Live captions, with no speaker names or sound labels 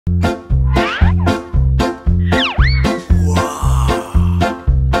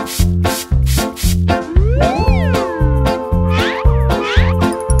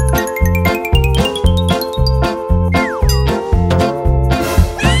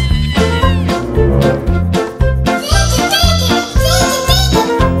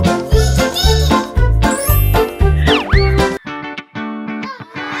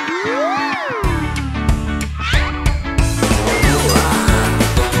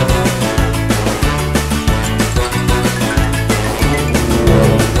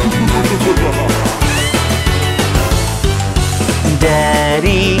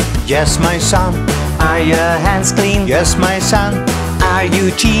Yes, my son. Are your hands clean? Yes, my son. Are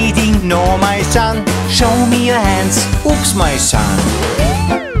you cheating? No, my son. Show me your hands. Oops, my son.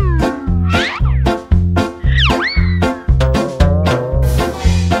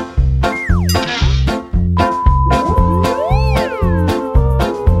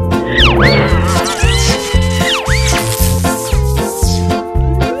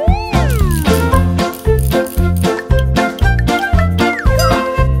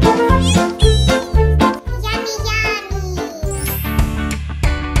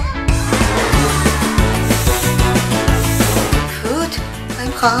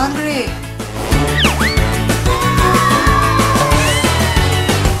 Hungry.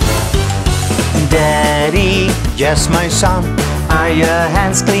 Daddy, yes, my son. Are your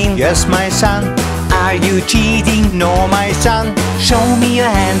hands clean? Yes, my son. Are you cheating? No, my son. Show me your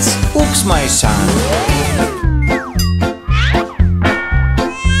hands. Oops, my son.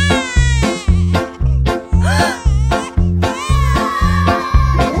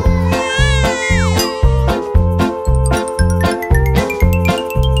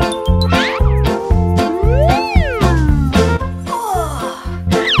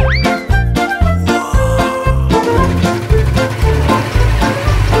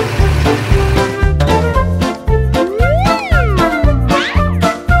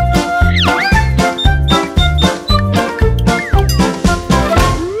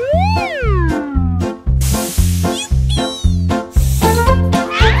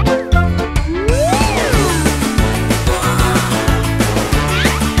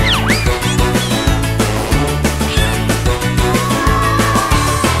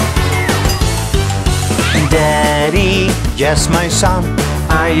 Daddy, yes, my son.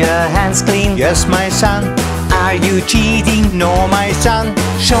 Are your hands clean? Yes, my son. Are you cheating? No, my son.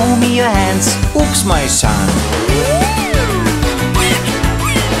 Show me your hands. Oops, my son.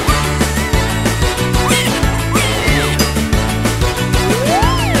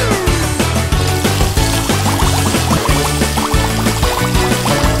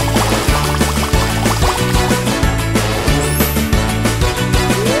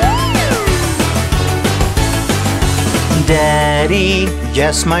 Daddy,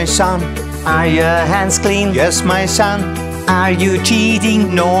 yes, my son. Are your hands clean? Yes, my son. Are you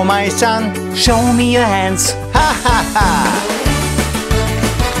cheating? No, my son. Show me your hands. Ha ha ha!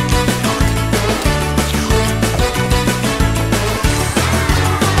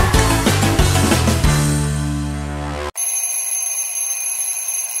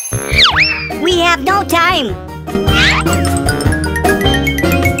 We have no time.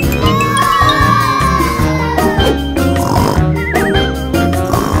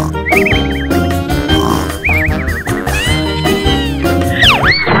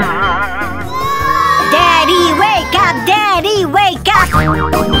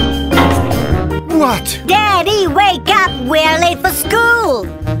 What? Daddy, wake up! We're late for school!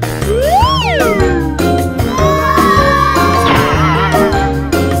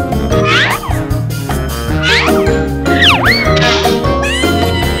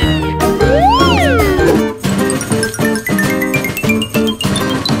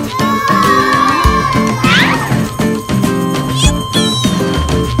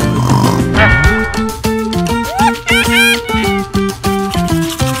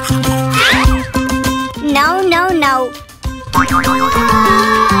 No.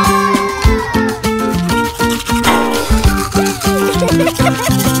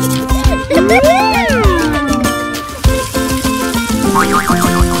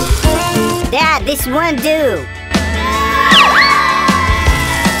 Dad, this won't do.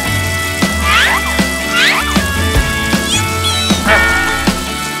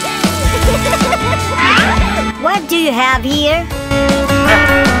 What do you have here?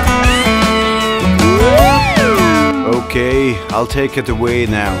 Okay, I'll take it away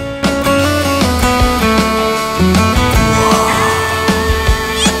now.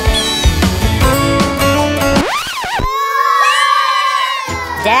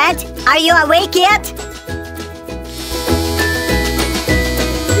 Dad, are you awake yet?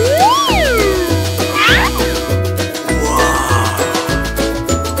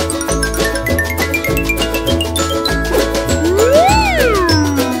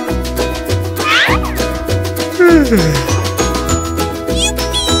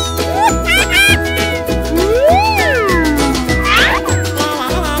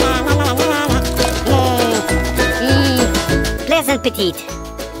 Pleasant petite.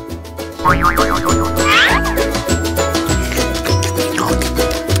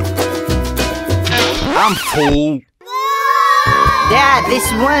 I'm full. Dad,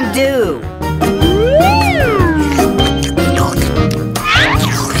 this won't do.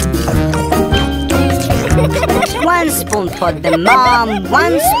 One spoon for the mom,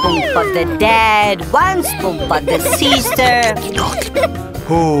 one spoon for the dad, one spoon for the sister.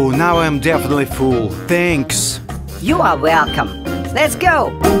 Oh, now I'm definitely full. Thanks. You are welcome. Let's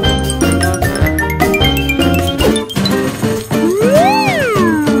go.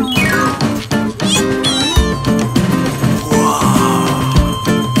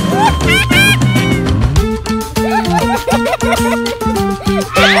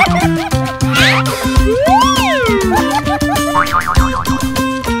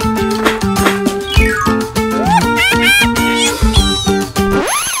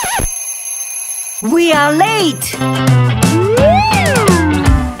 We are late!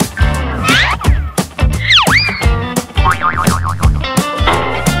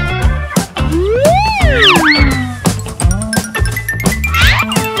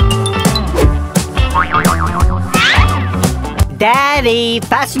 Daddy,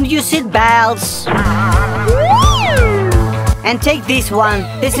 fasten your seat belts. And take this one.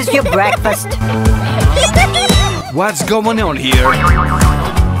 This is your breakfast. What's going on here?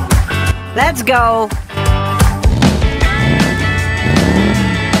 Let's go.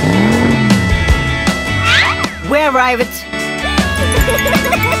 We arrived.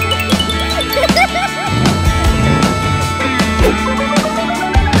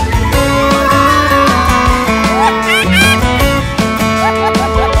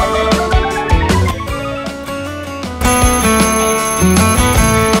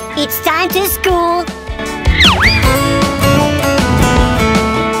 It's time to school.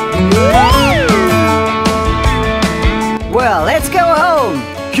 Well, let's go home.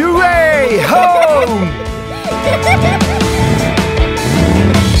 Hooray! Home!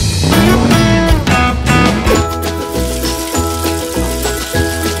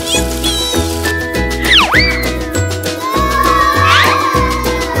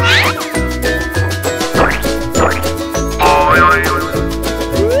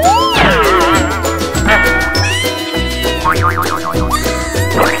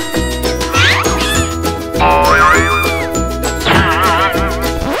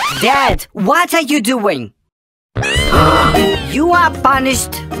 Dad, what are you doing? You are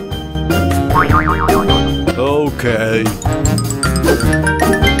punished. Okay.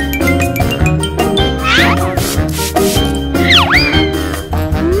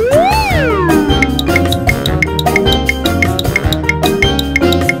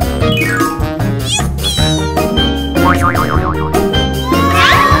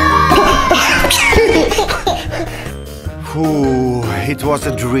 Ooh, it was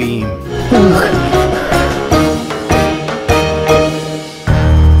a dream.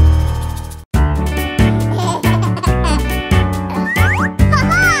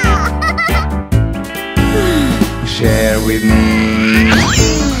 Share with me.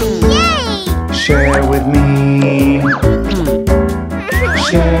 Share with me.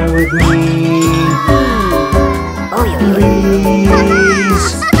 Share with me. Please.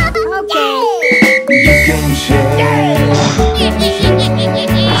 You can share.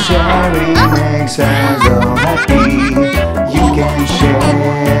 Sharing makes us all happy. You can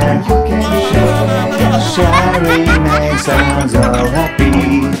share. Sharing makes us all happy.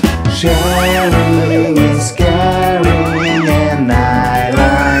 Sharing is caring, and I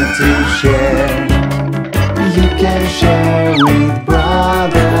like to share. You can share with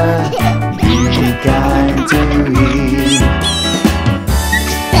brother. Be kind to him.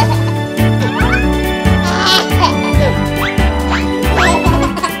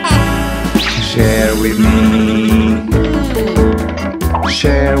 Share with me.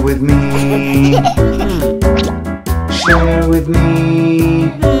 Share with me. Share with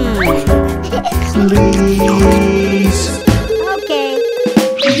me. Please.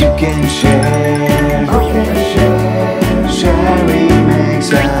 You can share. Sharing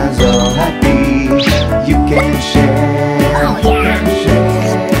makes us all happy. You can share.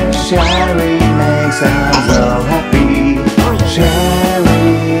 Sharing makes us all happy.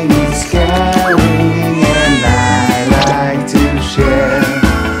 Sharing is caring, and I like to share.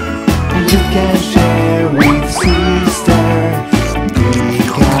 You can share with sister. Be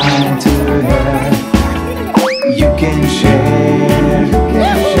kind to her. You can share.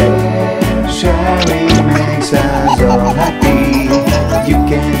 Sharing makes us all happy. You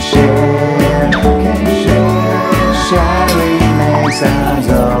can share. Sharing makes us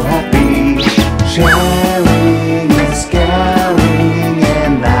all happy. Sharing is caring,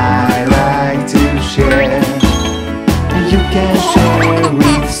 and I like to share. You can share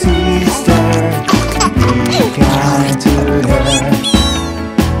with sister. Be kind to her.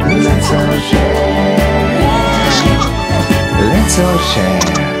 Let's all share. Let's all share.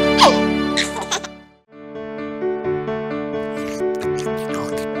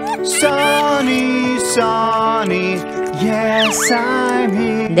 Sunny, sunny, yes, I'm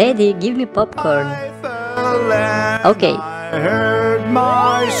here. Daddy, give me popcorn. I fell and Okay. I hurt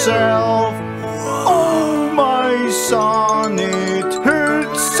myself. Oh, my son, it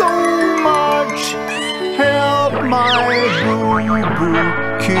hurts so much. Help my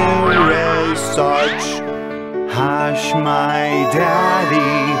boo-boo cure as such. Hush, my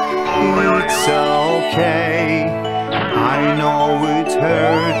daddy, it's okay. I know it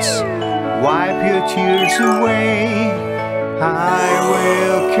hurts. Wipe your tears away. I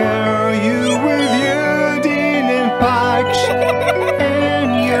will carry you with your din and patch,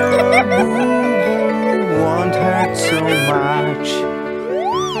 and your boo-boo won't hurt so much.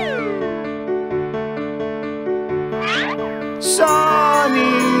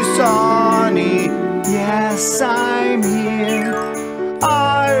 Sunny, sunny, yes, I'm here.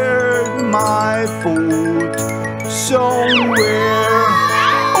 I hurt my foot somewhere.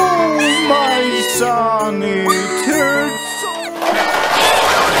 Oh, my son, it hurts so.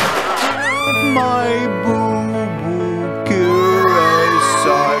 My boo-boo cure as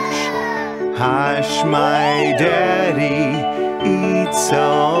such. Hush, my daddy, it's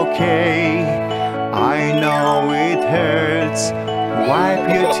okay. I know it hurts. Wipe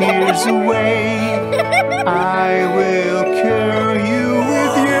your tears away. I will cure you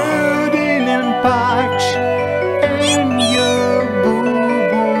with your din and patch, and your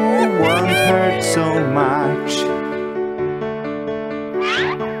boo-boo won't hurt so much.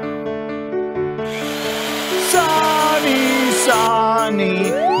 Sunny, sunny,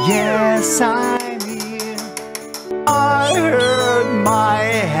 yes, I'm here. I hurt my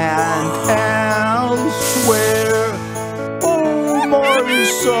hand elsewhere. Oh, my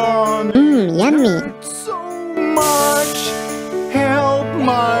son, Yummy. so much. Help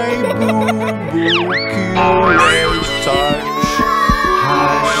my boo-boo cure such.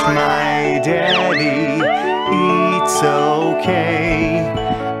 Hush, my daddy, it's okay.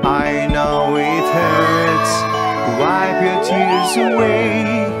 I know it hurts. Wipe your tears away.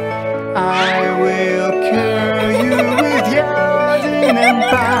 I will cure you with your din and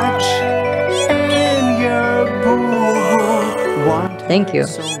patch, and your boo-boo won't Thank you. hurt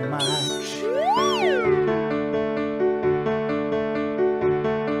so much.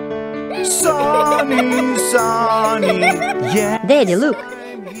 Sunny, sunny, yeah. Daddy, look.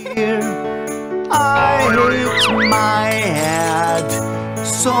 Here, I hit my head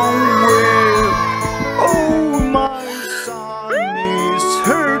somewhere. Oh, my son, this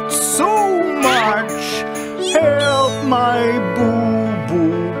hurts so much. Help my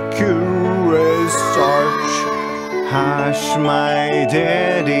boo-boo cure as such. Hush, my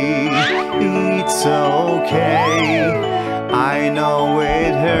daddy, it's okay. I know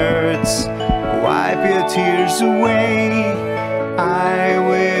it hurts. Wipe your tears away. I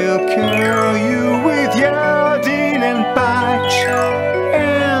will cure you with your din and patch,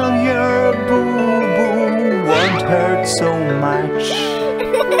 and your boo-boo won't hurt so much.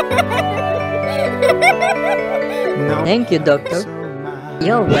 No, Thank you, doctor. so much.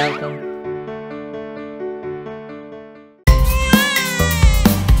 You're welcome.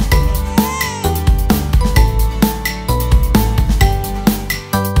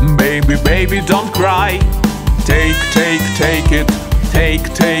 Baby, baby, don't cry. Take it.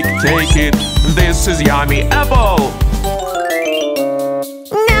 Take it. This is yummy apple.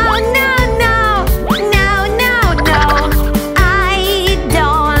 No, no, no, no, no, no. I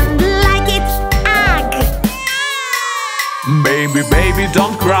don't like it. Ugh. Baby,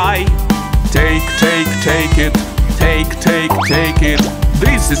 don't cry. Take it. Take it.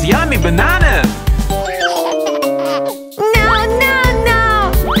 This is yummy banana. No, no, no,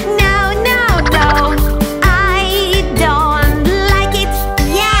 no, no, no. I don't like it.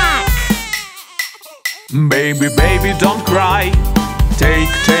 Yuck. Baby, don't cry. Take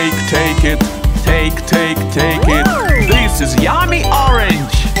it. Take it. This is yummy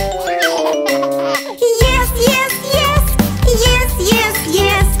orange. Yes, yes, yes, yes, yes,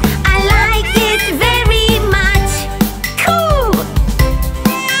 yes. I like it very much. Cool.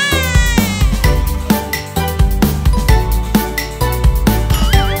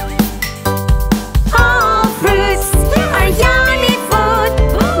 All fruits are yummy food,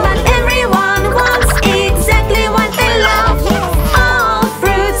 but everyone wants exactly what they love. All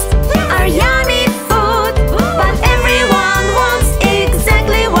fruits are yummy food, but everyone wants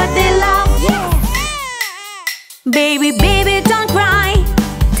exactly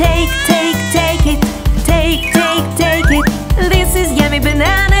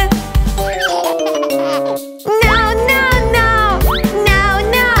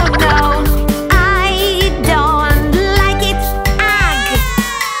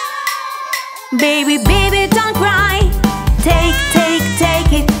Baby, baby, don't cry. Take, take,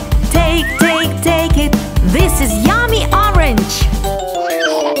 take it. Take, take, take it. This is yummy orange.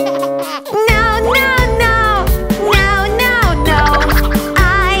 No, no, no. No, no, no.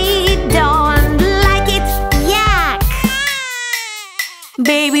 I don't like it. Yuck.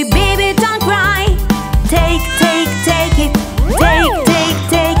 Baby, baby, don't cry. Take, take, take it. Take, take,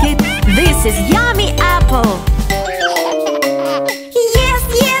 take it. This is yummy apple. Yes,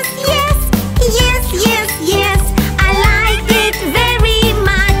 yes, yes. Yes, yes, yes. I like it very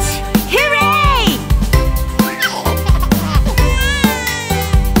much. Hooray!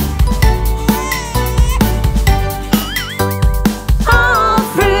 All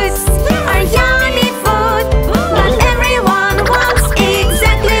fruits are yummy food, but everyone wants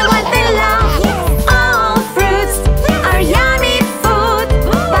exactly what they love. All fruits are yummy food,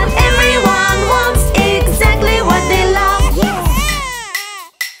 but everyone wants exactly what they love.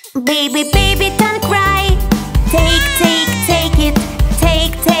 Baby, baby, don't cry. Take, take, take it.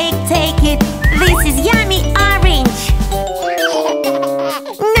 Take, take, take it. This is yummy orange.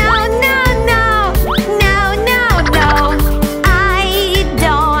 No, no, no. No, no, no. I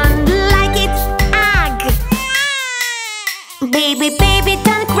don't like it. Ugh. Baby, baby,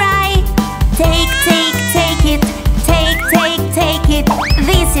 don't cry. Take, take, take it. Take, take, take it.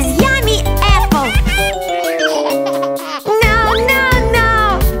 This is yummy apple. No, no, no.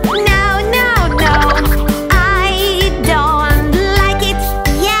 No, no, no. I don't like it.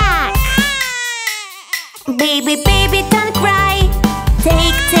 Yuck. Baby, baby, don't cry.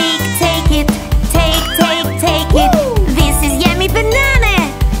 Take, take, take it. Take, take, take it. This is yummy banana.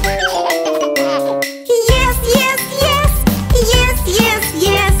 Yes, yes, yes. Yes, yes,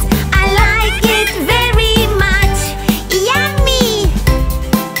 yes. I like it very much. Yummy.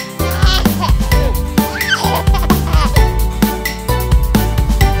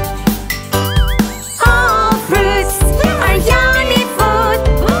 All fruits are yummy food,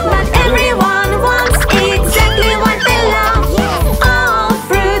 but everyone wants exactly what they love. All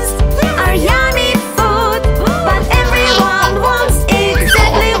fruits are yummy food, but everyone wants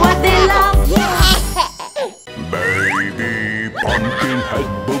exactly what they love. Baby pumpkin head,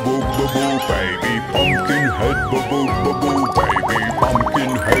 boo boo boo boo. Baby pumpkin head, boo boo boo boo. Baby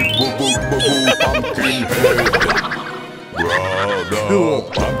pumpkin head, boo boo boo boo. Pumpkin head. Brother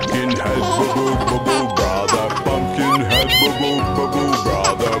pumpkin head, boo boo boo boo. Brother pumpkin head, boo boo boo boo.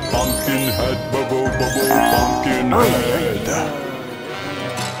 Brother pumpkin head, boo boo boo boo. Pumpkin head.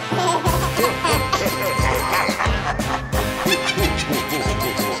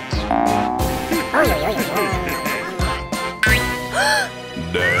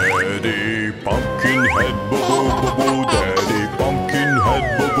 Daddy pumpkin head, boo boo boo boo. Daddy pumpkin head,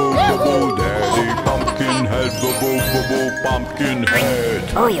 boo boo boo boo. Daddy pumpkin head, boo boo boo boo. Pumpkin head.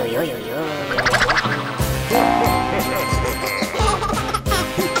 Oy, oy, oy, oy, oy.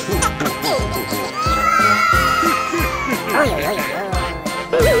 Oy, oy, oy, oy.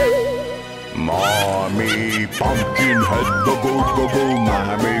 Mommy pumpkin head, boo boo boo boo.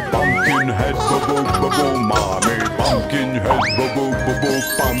 Mommy pumpkin head, boo boo boo boo. Mommy pumpkin head, boo boo boo boo.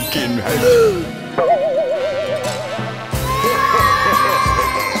 Pumpkin head.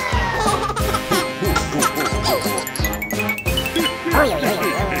 Oy, oy, oy,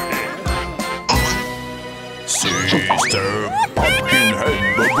 oy. Sister pumpkin head,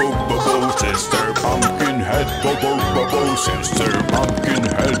 boo boo boo boo. Sister pumpkin head, boo boo boo boo. Sister pumpkin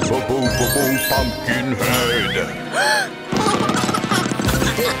head, boo boo boo boo. Pumpkin head.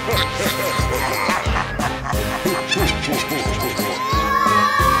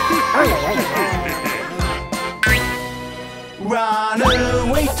 Oy, oy, oy, oy. Run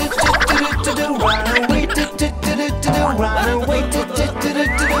away, do do do do do. Run away, do do do do do. Run away, do do do do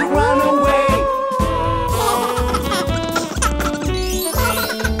do. Run away.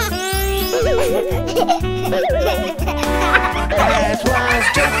 It was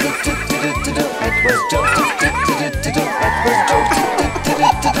Joe, do do do do do. It was Joe, do do do do do. It was Joe, do do do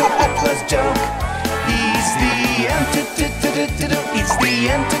do do. It was Joe. He's the end, do do do do do. It's the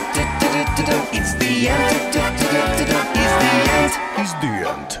end, do do do do do. It's the end, do do do do do. It's the end. Is the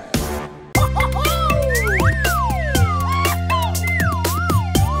end.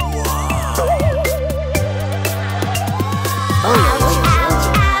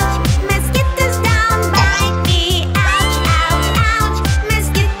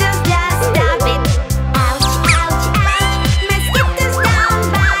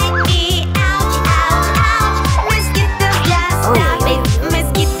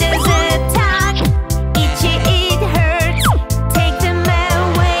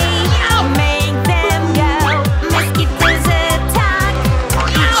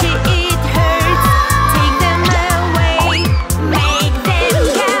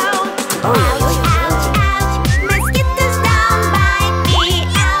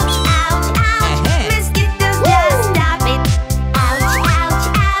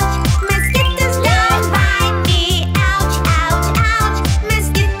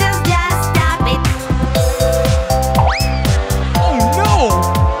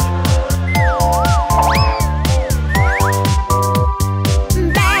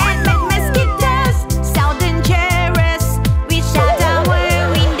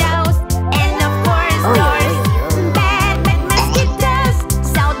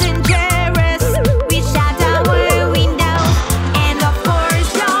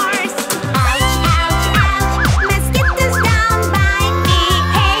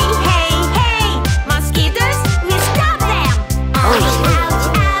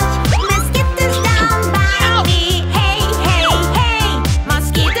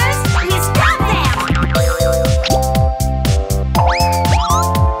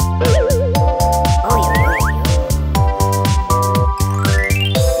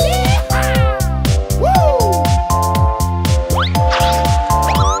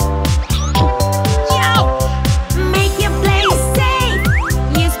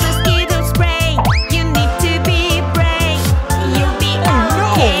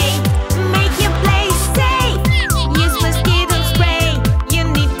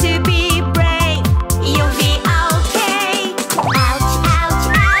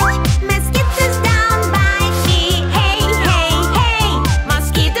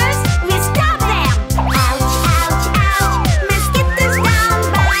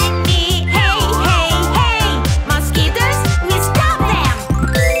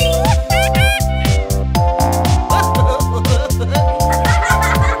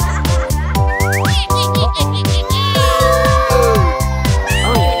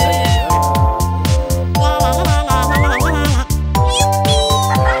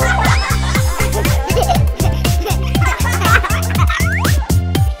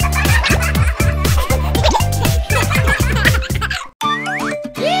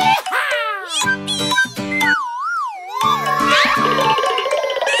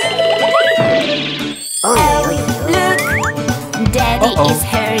 is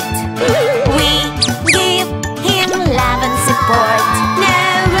hurt, we give him love and support. No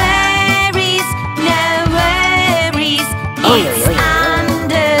worries, no worries, it's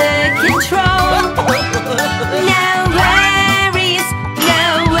under control. No worries, no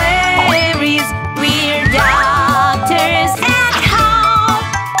worries, we're doctors at home.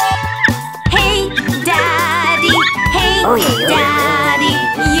 Hey daddy,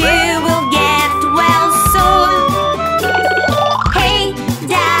 you will get well soon. Hey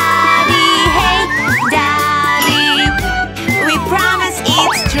daddy, we promise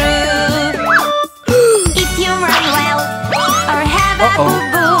it's true. If you run well or have a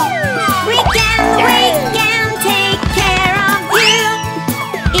boo-boo, we can take care of you.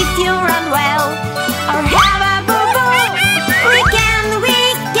 If you run well or have a boo-boo, we can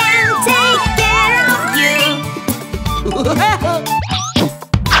take care of you.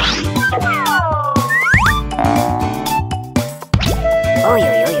 Oh, yo,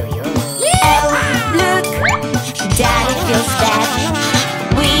 yo, yo, yo. Oh, look, daddy feels bad.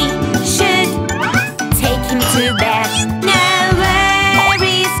 We should take him to bed. No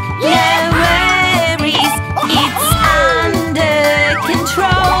worries, it's under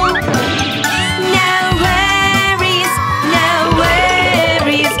control. No worries,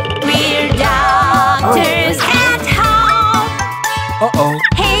 we're doctors at home.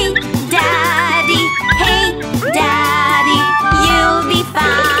 Hey daddy, you'll be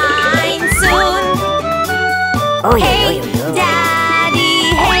fine soon. Oh, yo, Hey yo, yo, yo.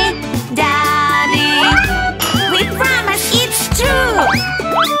 daddy, we promise it's true.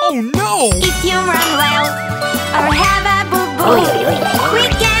 Oh no! If you run well or have a boo-boo, Oh, yo, yo, yo. we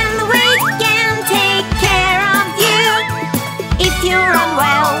can take care of you. If you run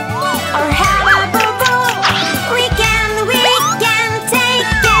well or have a boo-boo, we can take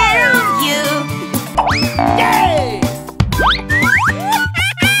care of you.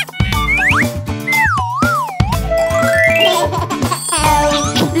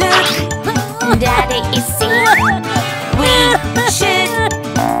 Look, daddy is sick. We should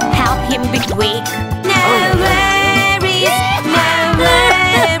help him be quick. No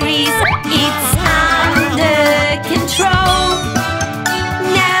worries, it's under control.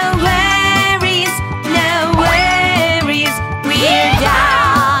 No worries, we're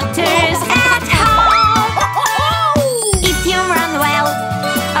doctors at home. If you run well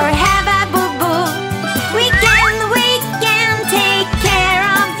or have a boo-boo, we can take care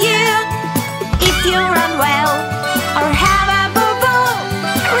of you. If you run well or have a boo-boo,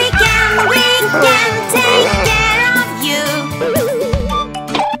 we can take care of you.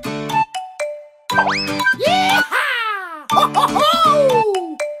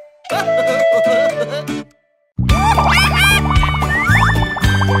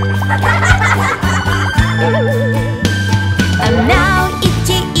 Oh no,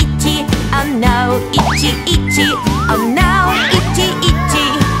 itchy, oh no, itchy, oh no, itchy,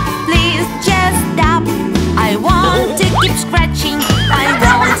 please just stop. I want to keep scratching, I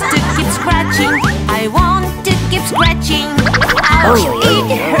want to keep scratching, I want to keep scratching. Ouch, it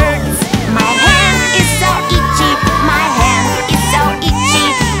hurts. My hand is so itchy, my hand is so itchy,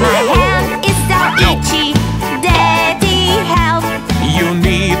 my hand is so itchy. Daddy, help. You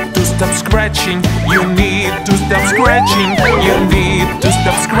need to stop scratching. You need to stop scratching. You need to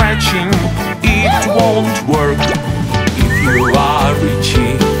stop scratching. It won't work. If you are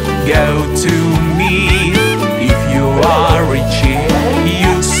itchy, go to me. If you are itchy,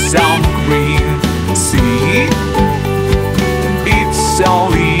 you sound green. See? It's so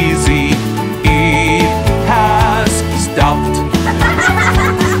easy. It has stopped.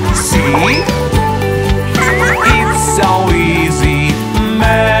 See? It's so easy.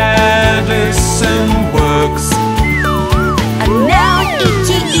 Medicine works. Oh no,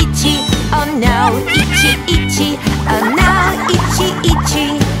 itchy, oh no, itchy, oh no, itchy,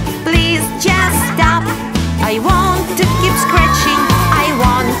 please just stop. I want to keep scratching, I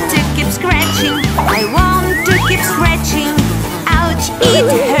want to keep scratching, I want to keep scratching. Ouch, it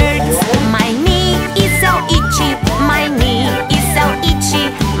hurts. My knee is so itchy, my knee is so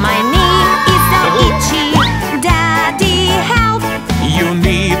itchy, my knee is so itchy. Daddy, help. You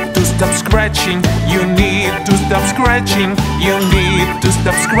need to stop scratching. You need to stop scratching. You need to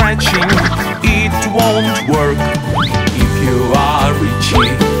stop scratching. It won't work. If you are itchy,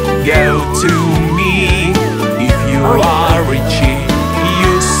 go to me. If you are itchy,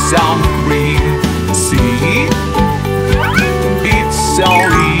 you sound green. See? It's so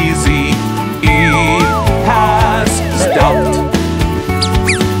easy. It has stopped.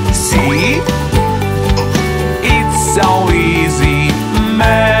 See? It's so easy.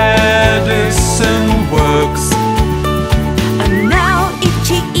 Medicine works. Oh no,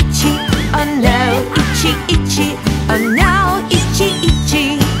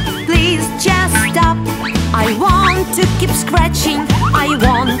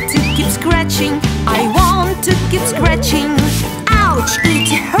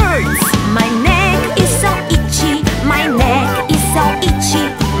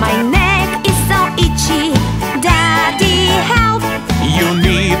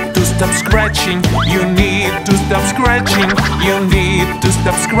 stop scratching. You need to stop scratching. You need to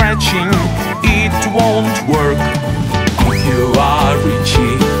stop scratching. It won't work. If you are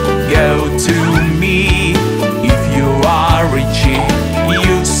Richie, go to me. If you are Richie,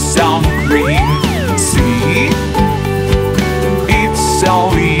 use some cream. See? It's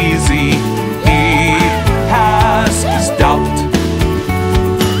so easy. It has stopped.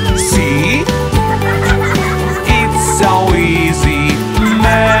 See? It's so easy.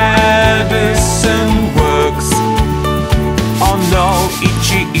 Medicine works. Oh no,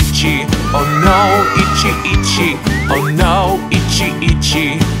 itchy, itchy. Oh no, itchy, itchy. Oh no, itchy, itchy.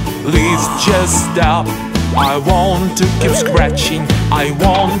 Please just stop. I want to keep scratching. I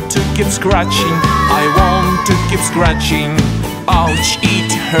want to keep scratching. I want to keep scratching. Ouch,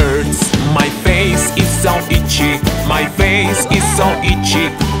 it hurts. My face is so itchy. My face is so itchy.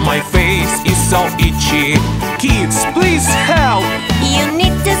 My face is so itchy. Kids, please help. You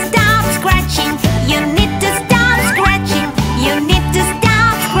need to stop scratching. You need to stop scratching. You need to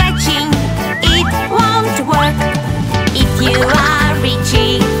stop scratching. It won't work. If you are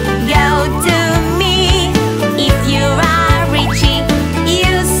Richie, go to me. If you are Richie,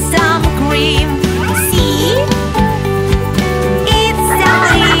 use some cream. See? It's so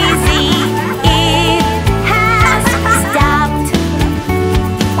easy. It has stopped.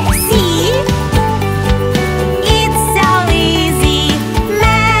 See? It's so easy.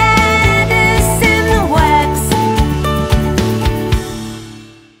 Medicine works.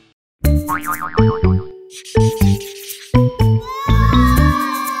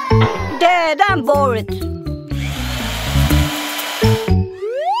 Dad, I'm bored.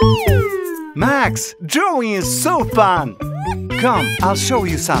 Max, drawing is so fun! Come, I'll show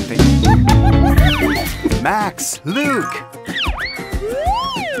you something. Max, look!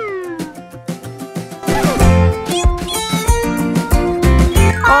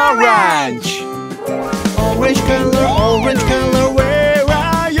 Orange! Orange color, where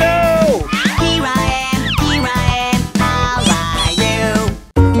are you? Here I am, how are you?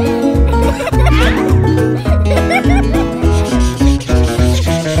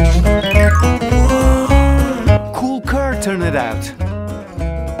 Cool car, turn it out.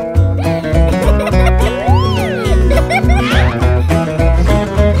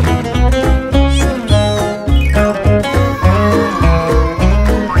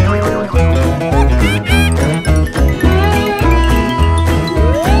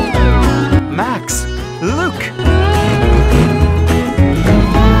 Max, look!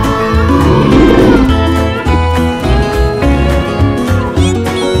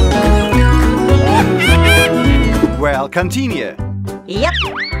 Well, continue. Yep.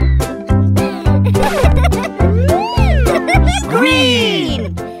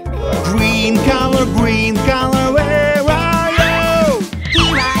 Green! Green color, where are you?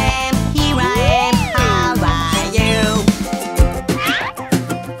 Here I am, how are you?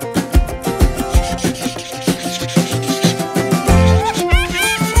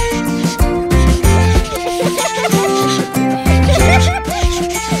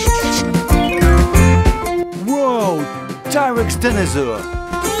 Whoa! T-Rex dinosaur!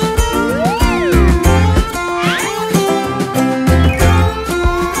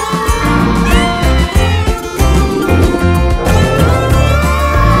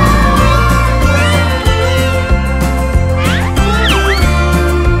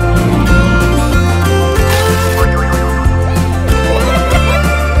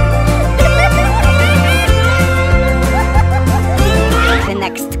 The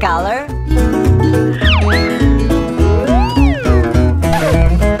next color.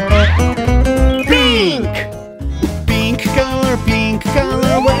 Pink! Pink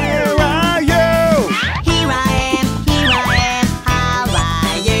color, where are you? Here I am, how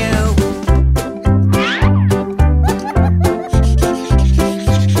are you?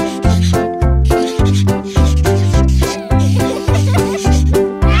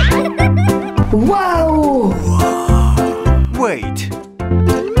 Wait!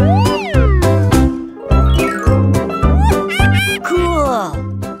 Cool.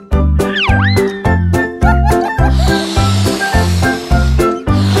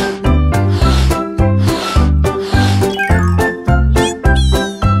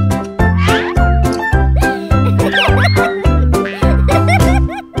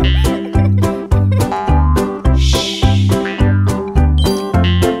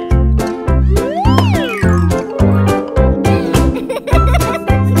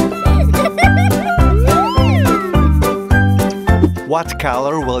 What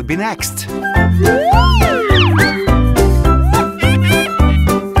color will be next?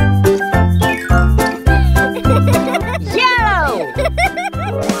 Yellow.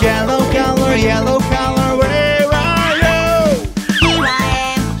 Yellow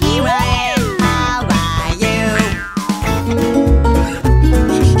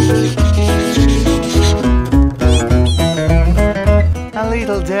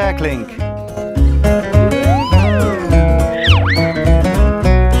duckling.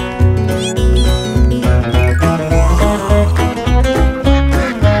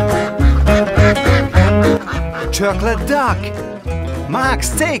 Chocolate duck. Max,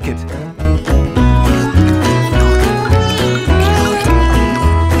 take it.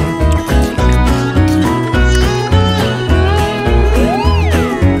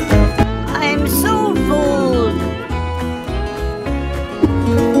 I'm so full.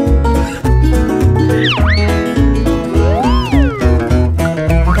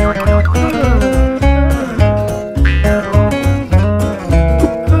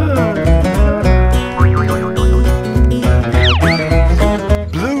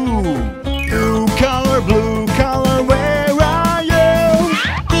 Blue color, where are you?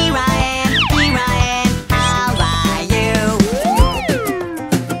 Here I am, how are you?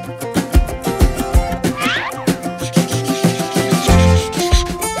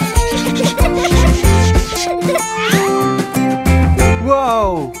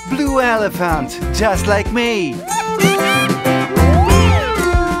 Whoa, blue elephant, just like me.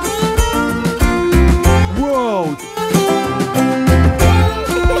 Whoa.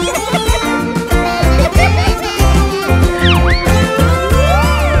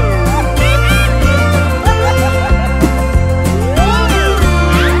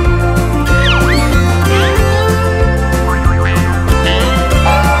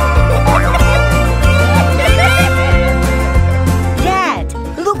 Dad,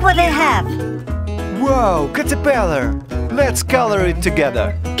 look what I have. Whoa, caterpillar. Let's color it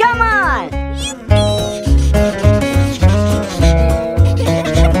together. Come on.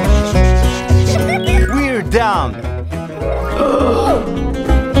 We're done.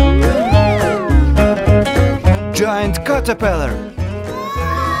 Giant caterpillar.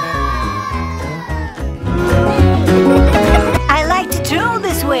 I like to draw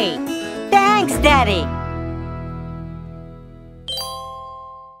this way. Thanks, Daddy.